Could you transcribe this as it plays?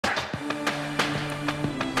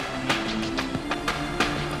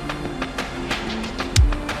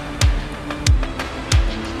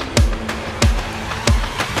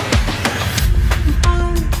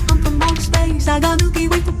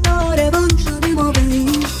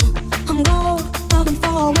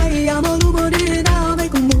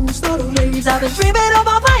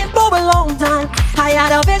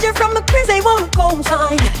here from the crazy one cold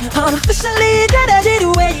time. I'm officially dead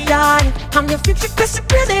away. I'm your future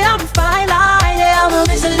crazy, I'm a fine line. Yeah, I'm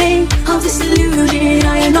officially of this illusion.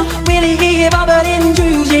 I am not really here, but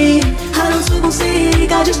intrusion. I don't swim on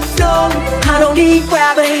sick, I just flow. I don't need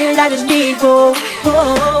gravity, I just need flow.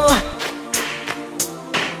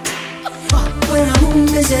 When I'm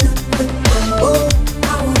missing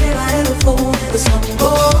I won't ever fall, never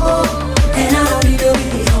stumble. And I don't need to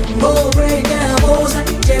be humble. Break down walls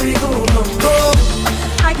like Jericho rumble.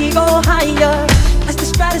 I can go higher, as the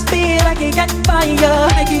stratosphere, I can get fire.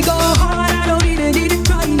 I can go hard, I don't even need to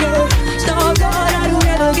try. Star God, I don't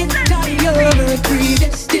ever get tired.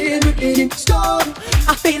 Predestined, written in stone.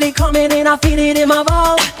 I feel it coming and I feel it in my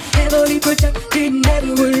bones. Heavily protected,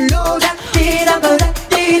 never alone. That did I go, that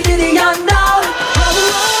did the unknown.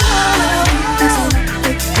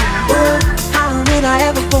 How did I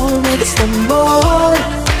ever fall with this stumble?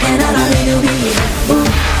 And I don't need to be humble.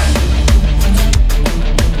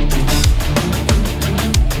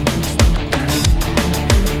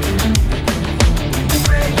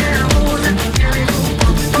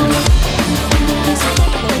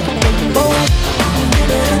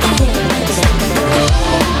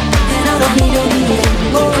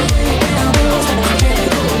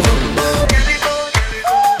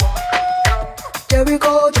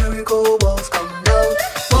 Jericho, Jericho, walls come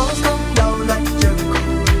down like Jericho.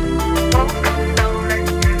 Walls come down like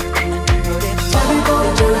Jericho. Jericho,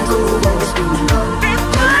 Jericho, walls come down.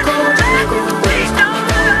 Jericho, Jericho, walls come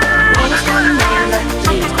down. Walls come down like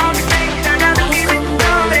Jericho.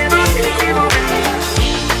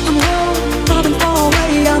 I'm home, I've been far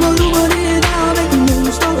away. I'm illuminated, I'm making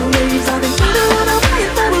new stories. I've been trying to run away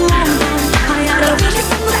for a long time. I had a vision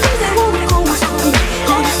from the things that won't go away.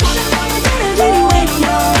 All this time I didn't anyway.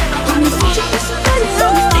 I'm the future, this is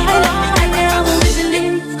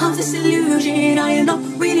of this illusion. I am not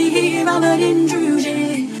really here, I'm an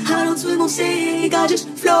intrusion. I don't swim or sink, I just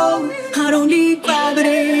flow. I don't need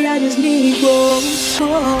gravity, I just need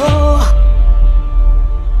growth.